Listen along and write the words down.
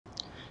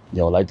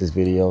Yo, like this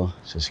video,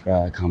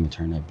 subscribe, comment,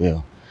 turn that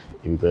bell.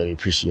 It would greatly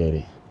appreciate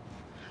it.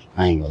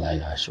 I ain't gonna lie,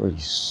 y'all.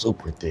 Shorty's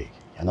super thick.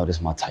 Y'all know this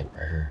is my type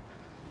right here.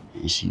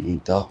 And she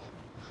inked up.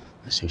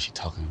 Let's see what she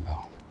talking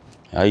about.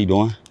 How you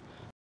doing?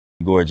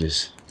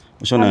 Gorgeous.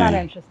 What's your name? I'm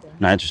not interested.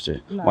 Not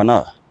interested? No. Why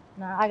not?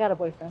 No, I got a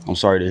boyfriend. I'm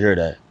sorry to hear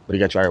that. But he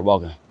got you out here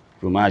walking. If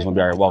you remind you, want to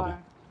be out here walking.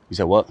 You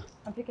said what?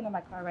 I'm picking up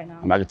my car right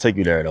now. I can take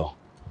you there, though.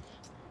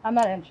 I'm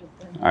not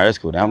interested. All right, that's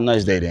cool. Have a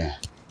nice day, then.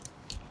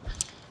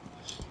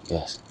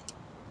 Yes.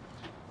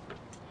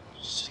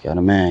 Just got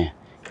a man.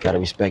 Gotta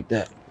respect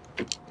that.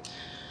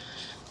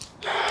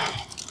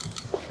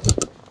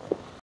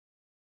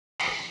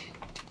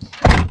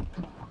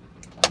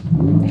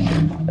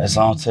 Let's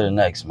on to the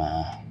next,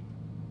 man.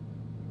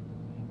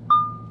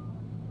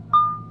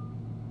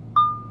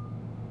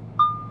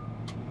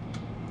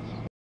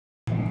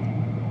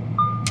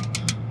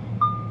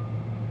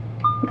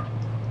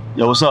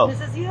 Yo, what's up?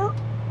 This is you? I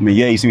mean,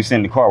 yeah, you see me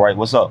sitting in the car, right?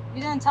 What's up?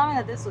 You didn't tell me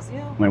that this was you.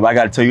 I mean, why I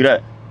gotta tell you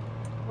that?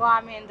 Well,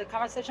 I mean, the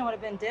conversation would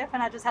have been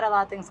different. I just had a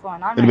lot of things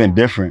going on. It'd have been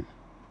different.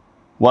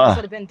 Why? It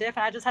would have been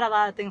different. I just had a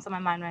lot of things on my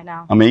mind right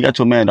now. I mean, you got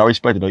your man. I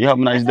respect it, though. You have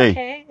a nice day.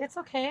 Okay. It's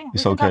okay.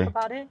 It's we can okay. Talk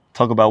about it.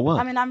 Talk about what?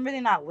 I mean, I'm really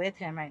not with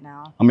him right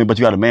now. I mean, but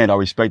you got a man. I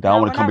respect that. No, I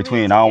don't want to come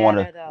between. Really I don't want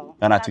to.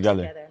 We're not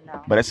together.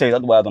 No. But they say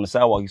otherwise on the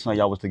sidewalk. You saying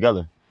y'all was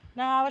together.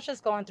 No, I was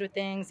just going through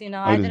things. You know,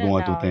 I was just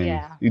going through things.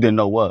 Yeah. You didn't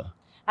know what?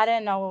 I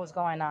didn't know what was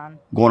going on.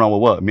 Going on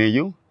with what? Me and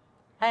you?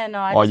 I didn't know.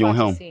 I or just you and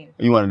wanted him? To see.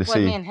 You wanted to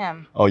see? Me and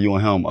him. Oh, you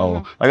and him.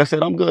 Oh, like I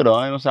said, I'm good. Though.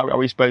 I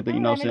respect it. You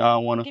know what I'm saying? I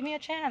don't want to. Give me a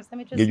chance. Let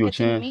me just give you a get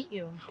chance. To meet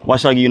you. Why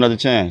should I give you another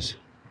chance?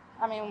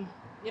 I mean,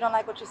 you don't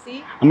like what you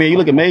see? I mean, you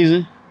look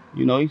amazing.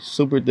 You know, you're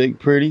super thick,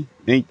 pretty,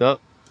 inked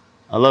up.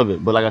 I love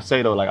it. But like I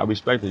say though, like I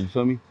respect it. You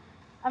feel me?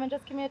 I mean,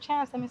 just give me a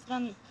chance. Let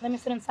me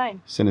sit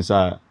inside. Sit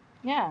inside.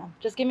 Yeah,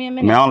 just give me a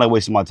minute. I mean, I don't like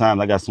wasting my time.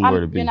 I got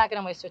somewhere to be. You're not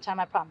gonna waste your time.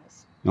 I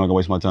promise. You're not gonna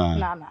waste my time.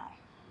 No, I'm not.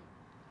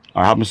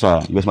 All right, hop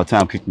inside. You waste my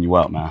time kicking you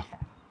out, man.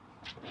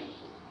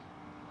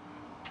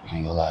 I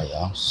ain't gonna lie,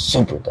 y'all. I'm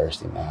super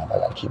thirsty, man. I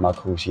gotta keep my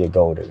cool. She a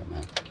gold digger,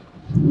 man.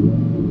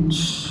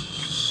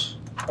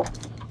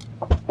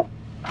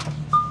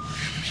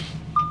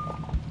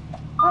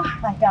 Oh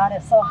my God,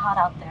 it's so hot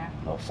out there.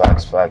 No,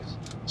 facts.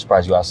 I'm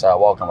surprised you outside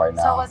walking right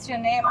now. So what's your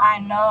name? I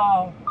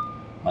know.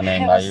 My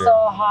name is Nyyear. So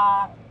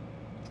hot.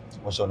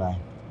 What's your name?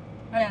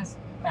 My name's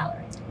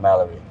Mallory.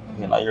 Mallory.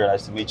 Yeah, Nyyear,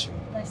 nice to meet you.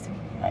 Nice to meet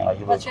you. I know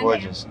you look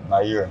gorgeous.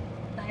 Nyyear.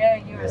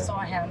 Nyyear, you're so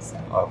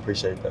handsome. I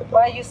appreciate that, though.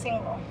 Why are you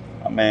single?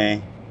 I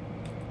mean,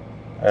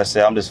 like I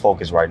said, I'm just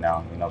focused right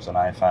now. You know, so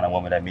I ain't find a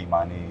woman that meet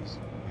my needs.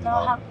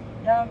 No?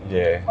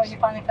 Yeah. Oh, you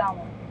finally found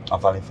one? I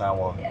finally found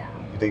one. Yeah.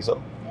 You think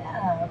so?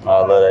 Yeah. I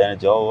love that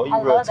energy. Oh, you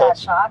real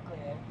touchy. I love that chocolate.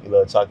 You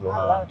love chocolate, huh?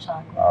 I love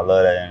chocolate. I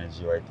love that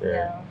energy right there.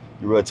 Yeah.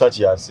 You real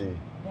touchy, I see.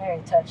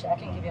 Very touchy. I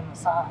can give you a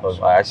massage.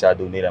 Oh, actually, I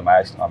do need that.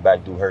 My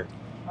back do hurt.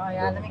 Oh,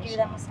 yeah. Let me give you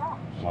that massage.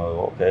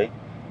 Oh, okay.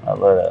 I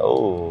love that.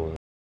 Oh.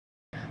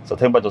 So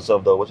tell me about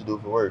yourself, though. What you do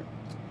for work?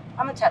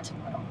 I'm a tattoo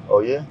model. Oh,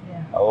 yeah?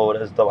 Yeah. Oh,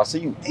 that's dope. I see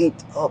you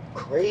inked up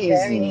crazy.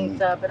 Very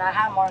inked up, and I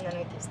have more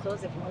underneath these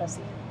clothes if you want to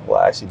see it. Well,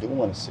 I actually do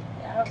want to see.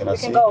 Yeah, Can I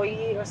see? We can go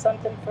eat or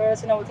something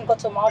first. You know, we can go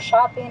to mall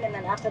shopping, and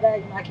then after that,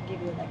 you know, I can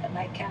give you like a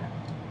nightcap.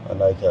 A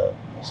nightcap.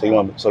 Yeah. So you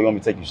want me to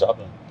take you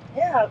shopping?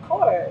 Yeah, of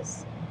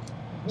course.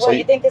 So Well,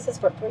 you think this is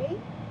for free?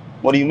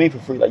 What do you mean for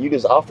free? Like you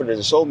just offered it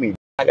to show me.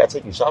 I gotta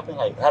take you shopping.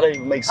 Like how does it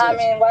even make sense? I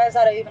mean, why is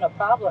that even a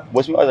problem?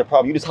 What's the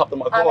problem? You just hopped in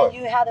my car. I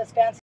mean, you have this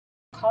fancy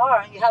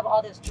car and you have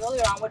all this jewelry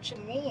on. What you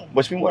mean?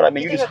 What you mean? What I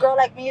mean? You think a girl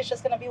like me is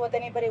just gonna be with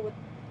anybody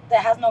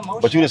that has no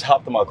motion? But you just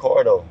hopped in my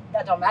car though.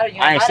 That don't matter.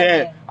 I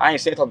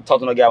ain't saying talk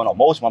to no guy with no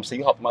motion. I'm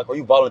saying you hopped in my car.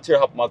 You volunteer to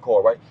hop in my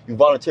car, right? You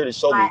volunteer to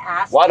show me.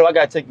 Why do I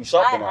gotta take you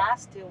shopping? I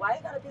asked you. Why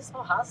you gotta be so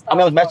hostile? I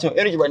mean, I was matching your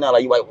energy right now.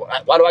 Like,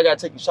 why do I gotta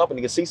take you shopping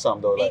to get see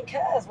something though? Like,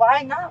 because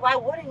why not? Why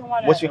wouldn't you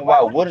want to? What you mean?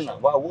 Why wouldn't I?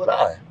 Why would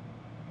I?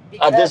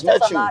 Because I just met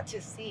that's you. a lot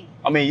to see.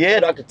 I mean, yeah,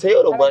 I could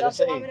tell though. But don't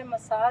you want me to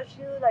massage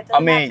you? Like, I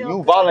mean,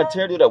 you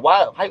volunteer to do that.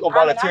 Why? How you gonna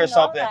volunteer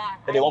something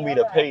that they want me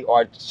to pay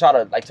or try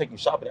to like take you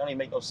shopping? That don't even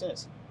make no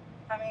sense.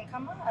 I mean,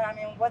 come on. I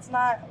mean, what's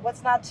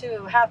not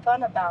to have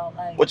fun about?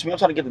 Like, what you mean? I'm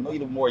trying to get to know you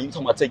a little more. You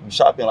talking about take you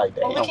shopping like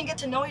that? Well, we can get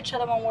to know each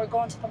other when we're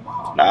going to the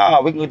mall.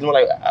 Nah, we can do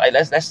like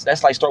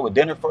that's like start with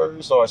dinner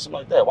first or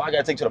something like that. Why I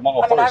gotta take you to the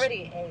mall first? I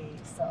already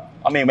ate, so.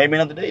 I mean, maybe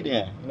another day then. You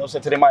know what I'm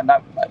saying? Today might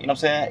not. You know what I'm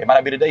saying? It might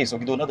not be the day, so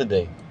we can do another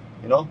day.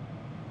 You know?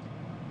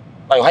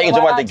 Like, how you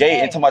jump out the gate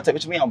and tell me,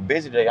 what you mean I'm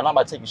busy today? I'm not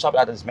about to take you shopping.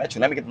 I just met you.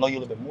 Let me get to know you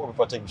a little bit more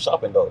before I take you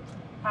shopping, though.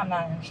 I'm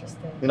not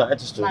interested. You're not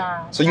interested?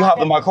 Nah. So you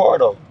hopped in my car,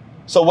 though.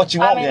 So what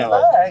you want then?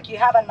 Look, you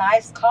have a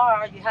nice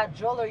car. You have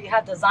jewelry. You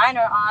have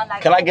designer on.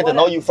 Like, can I get to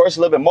know you first a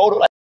little bit more,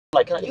 though?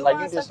 Like, can I you like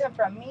want you just something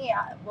from me?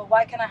 Well,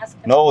 why can't I have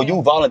something? No,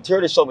 you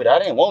volunteered to show me that. I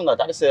didn't want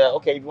nothing. I just said,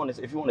 okay, if you want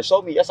to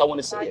show me, yes, I want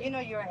to see it. You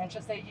know you were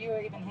interested. You were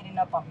even hitting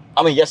up on me.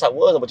 I mean, yes, I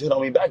was, but you hit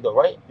on me back though,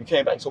 right? You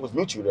came back, so it was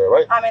mutual there,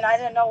 right? I mean, I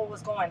didn't know what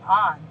was going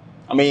on.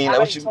 I mean,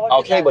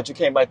 okay, but you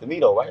came back to me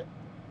though, right?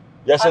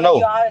 Yes or no?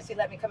 You obviously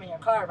let me come in your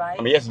car, right?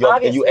 I mean, yes,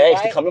 you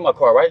asked to come in my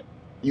car, right?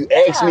 You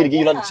asked me to give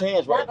you another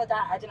chance, right? Yeah, but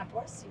I didn't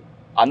force you.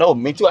 I know,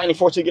 me too. I ain't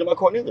forced you to get in my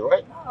car neither,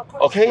 right? No, of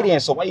course Okay not. then,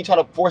 so why you trying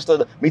to force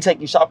me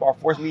take you shopping or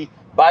force me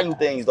buy you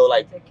things though?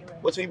 Like, Ridiculous.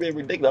 what's me being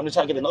ridiculous? I'm just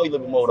trying to get to know you a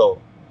little bit more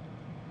though.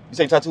 You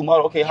say tattoo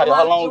model, okay? How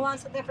long? You want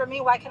something from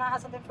me? Why can't I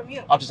have something from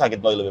you? I'm just trying to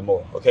get to know you a little bit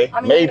more, okay?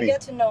 I mean, maybe. You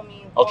get to know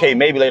me. Okay,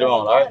 maybe later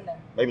on, all right?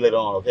 Maybe later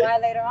on, okay? Why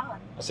later on?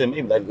 I said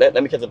maybe.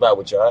 Let me catch a vibe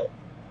with you, all right?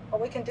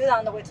 Well, we can do that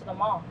on the way to the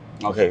mall.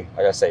 Okay,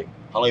 like I say,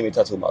 how long you been a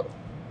tattoo model?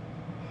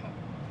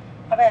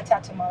 I've been a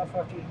tattoo model for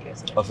a few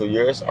years. A few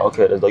years? Yeah.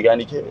 Okay, you got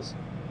any kids?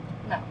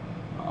 No.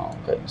 Oh,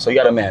 okay, so you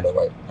got a man though,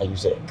 right? Like you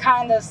said.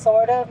 Kind of,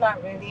 sort of,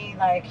 not really.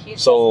 Like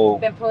he's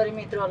just been putting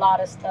me through a lot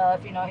of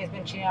stuff. You know, he's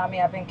been cheating on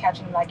me. I've been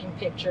catching him liking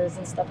pictures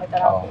and stuff like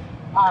that on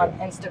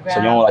Instagram. So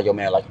you don't like your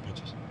man liking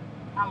pictures?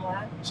 I'm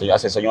what? So I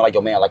said, so you don't like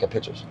your man liking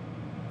pictures?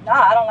 No,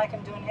 I don't like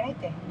him doing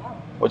anything. No.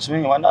 What you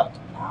mean? Why not?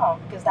 No,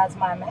 because that's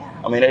my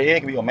man. I mean, he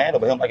can be your man,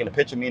 but him liking the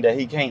picture mean that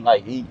he can't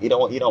like he don't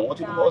want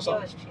you to go or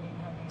something. He was cheating.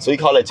 So you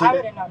call that cheating? I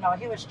wouldn't know. No,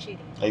 he was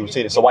cheating. Oh, he was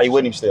cheating. So why you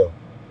with him still?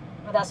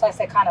 Well, that's why I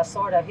said kind of,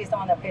 sort of. He's the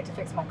one that paid to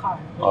fix my car.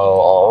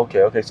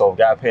 Okay. So if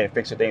God paying to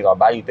fix your things or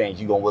buy you things,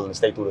 you gonna willing to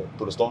stay through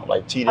the storm,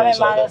 like cheating? I mean, and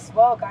stuff might like as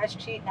well. Guys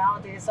cheat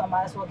nowadays, so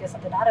might as well get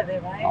something out of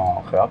it, right?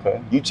 Oh,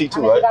 okay. You cheat too,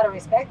 I mean, right? You gotta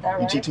respect that,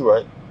 right? You cheat too,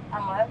 right?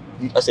 I'm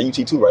what? I said you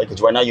cheat too, right?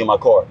 Because right now you're in my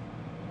car.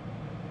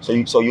 So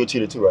you're a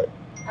cheater too, right?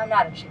 I'm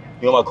not a cheater.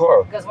 You're in my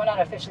car. Because we're not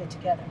officially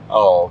together.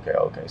 Oh,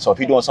 okay. So if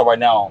you're doing something right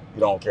now, you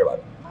don't care about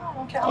it. No, I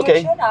don't care.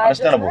 Okay,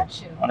 Understandable.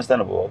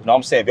 Understandable. No,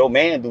 I'm saying if your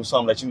man do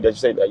something that you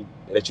say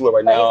that you are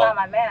right But now. He's not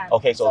my man.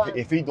 Okay, so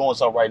if he doing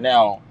something right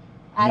now,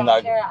 I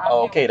don't care.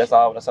 Okay, that's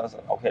all. That's okay.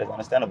 That's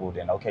understandable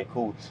then. Okay,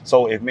 cool.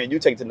 So if man, you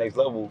take it to the next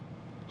level,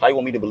 how you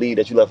want me to believe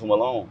that you left him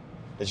alone?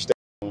 That you stay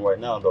with him right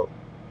now, though?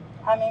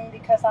 I mean,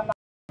 because I'm not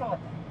with him.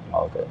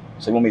 Okay.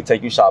 So you want me to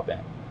take you shopping?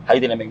 How you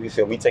think that make me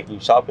feel? Me taking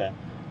you shopping,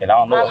 and I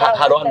don't know.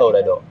 How do I know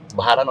that though?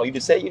 But how do I know? You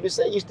just said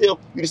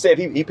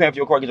if he paying for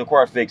your car, get your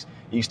car fixed,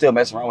 and you still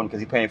messing around with him because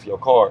he paying for your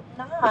car.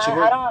 No,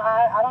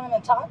 I don't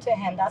even talk to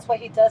him. That's what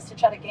he does to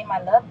try to gain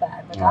my love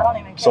back. Like, I don't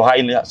even care.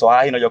 So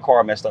how you know your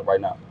car messed up right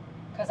now?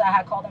 Because I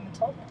had called him and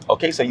told him.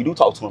 Okay, so you do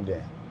talk to him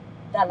then?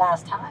 That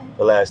last time.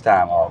 The last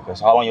time. Oh, okay.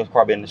 So how long your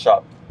car been in the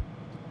shop?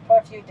 For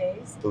a few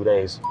days. 2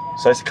 days.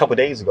 So that's a couple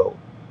days ago.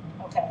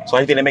 Okay. So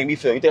how you think that make me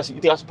feel? You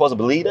think I'm supposed to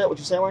believe that? What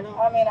you saying right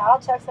now? I mean, I'll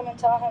text him and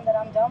tell him that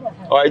I'm done with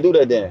him. All right, do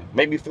that then.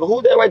 Make me feel.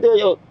 Who's that right there,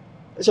 yo?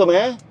 That's your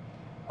man.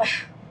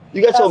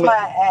 You got That's your man.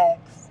 my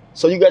ex.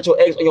 So you got your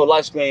ex on your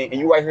live screen,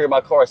 and you right here in my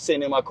car,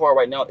 sitting in my car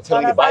right now,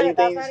 telling me to buy you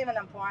things. That's not even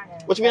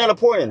important. What you mean not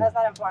important? That's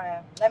not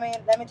important.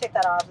 Let me take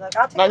that off. Look,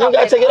 I'll take no, it you don't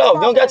gotta take it off.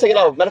 You don't gotta take it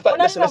off. Matter of fact,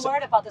 we're not even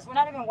worried about this. We're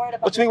not even worried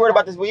about. What you mean worried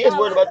about this? We is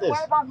worried about this.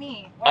 Worried about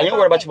me. I ain't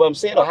worried about you, but I'm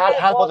saying, how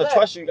am I supposed to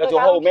trust you? You got your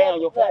whole man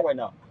on your phone right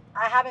now.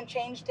 I haven't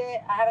changed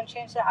it. I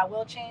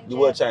will change it. You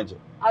will change it.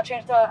 I'll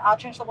change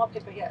the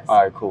wallpaper. Yes.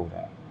 All right, cool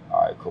then.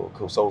 All right,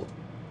 cool. So,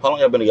 how long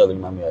y'all been together? You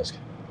mind me asking?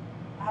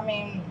 I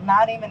mean,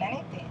 not even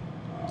anything.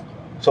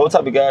 So, what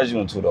type of guys you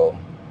into though?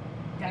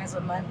 Guys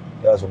with money.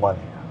 Guys with money.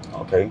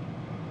 Okay.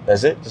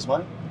 That's it? Just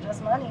money?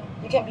 Just money.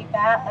 You can be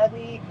fat,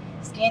 ugly,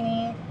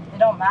 skinny. It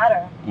don't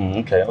matter.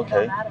 Okay. It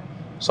don't matter.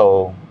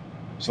 So,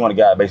 you want a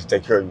guy to basically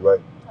take care of you,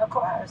 right? Of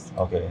course.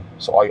 Okay.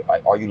 So,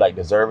 are you like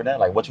deserving that?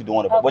 Like, what you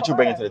doing? What you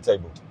bringing to the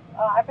table?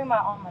 I bring my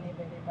own money,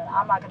 baby, but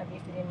I'm not gonna be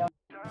feeding no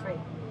free.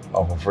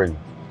 Oh, for free.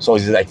 So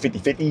is it like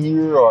 50-50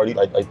 here, or are you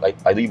like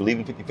do you believe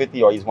in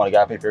 50-50, or you just want a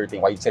guy to pay for everything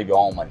while you save your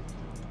own money?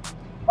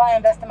 Well, I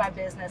invest in my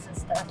business and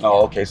stuff.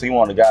 Oh, okay. So you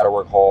want a guy to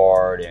work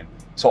hard, and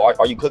so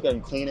are you cooking? Are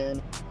you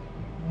cleaning?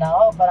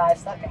 No, but I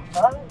suck and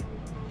fuck.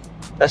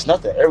 That's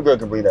nothing. Every girl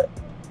can bring that.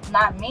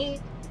 Not me.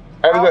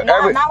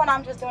 Not when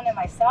I'm just doing it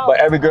myself.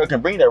 But every girl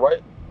can bring that,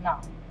 right? No.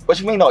 What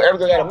you mean? No, every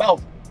girl got a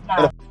mouth.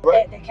 No,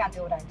 right? they can't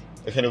do what I do.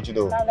 They can't do what you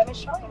do. No, let me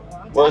show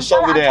you. Well,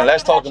 show me then.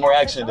 Let's talk more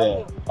action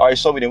then. All right,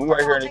 show me then. We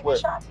right here in the quick.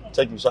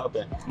 Take you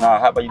shopping. Nah,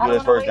 how about you do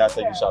this first, then I'll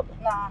take you shopping.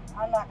 Nah,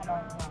 I'm not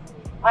gonna.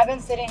 I've been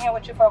sitting here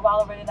with you for a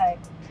while already. Like,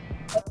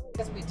 what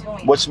is we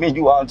doing? What you mean?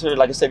 You out until,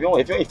 like I said,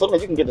 if you ain't feeling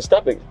it, you can get the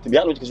stepping. To be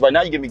honest with you, because right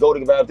now you give me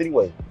golden vibes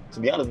anyway. To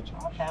be honest with you.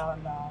 Oh, hell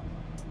no.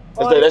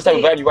 That's the type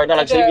of vibe you right now.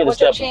 Like I said, you get the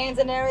stepping. Chains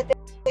and everything.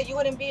 You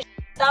wouldn't be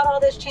without all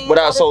this chains.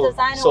 Without so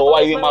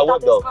why you in my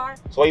whip though?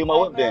 So why you in my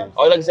whip then?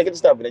 Oh, like I said, get the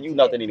stepping. Then you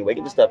nothing anyway.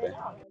 Get the stepping.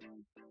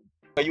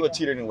 You a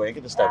cheater anyway.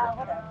 Get the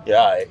stepping. Yeah,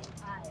 all right.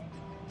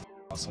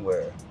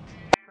 Somewhere.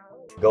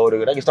 Gold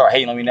digger. They can start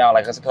hating on me now.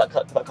 Like I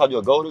called you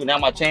a gold digger. Now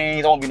my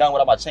chains. I won't be nothing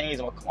without my chains.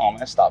 I'm like, come on,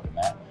 man, stop it,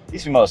 man.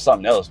 These females are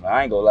something else, man.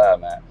 I ain't gonna lie,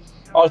 man.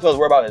 All the females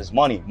worry about is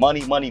money.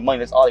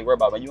 That's all they worry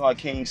about, man. You on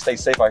King, stay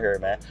safe out here,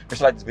 man. If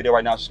you like this video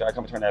right now, subscribe,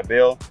 comment, turn that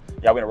bell.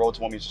 Y'all we gonna roll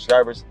to 1 million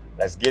subscribers.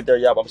 Let's get there,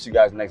 y'all. I'll see you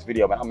guys in the next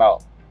video, man. I'm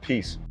out.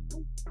 Peace.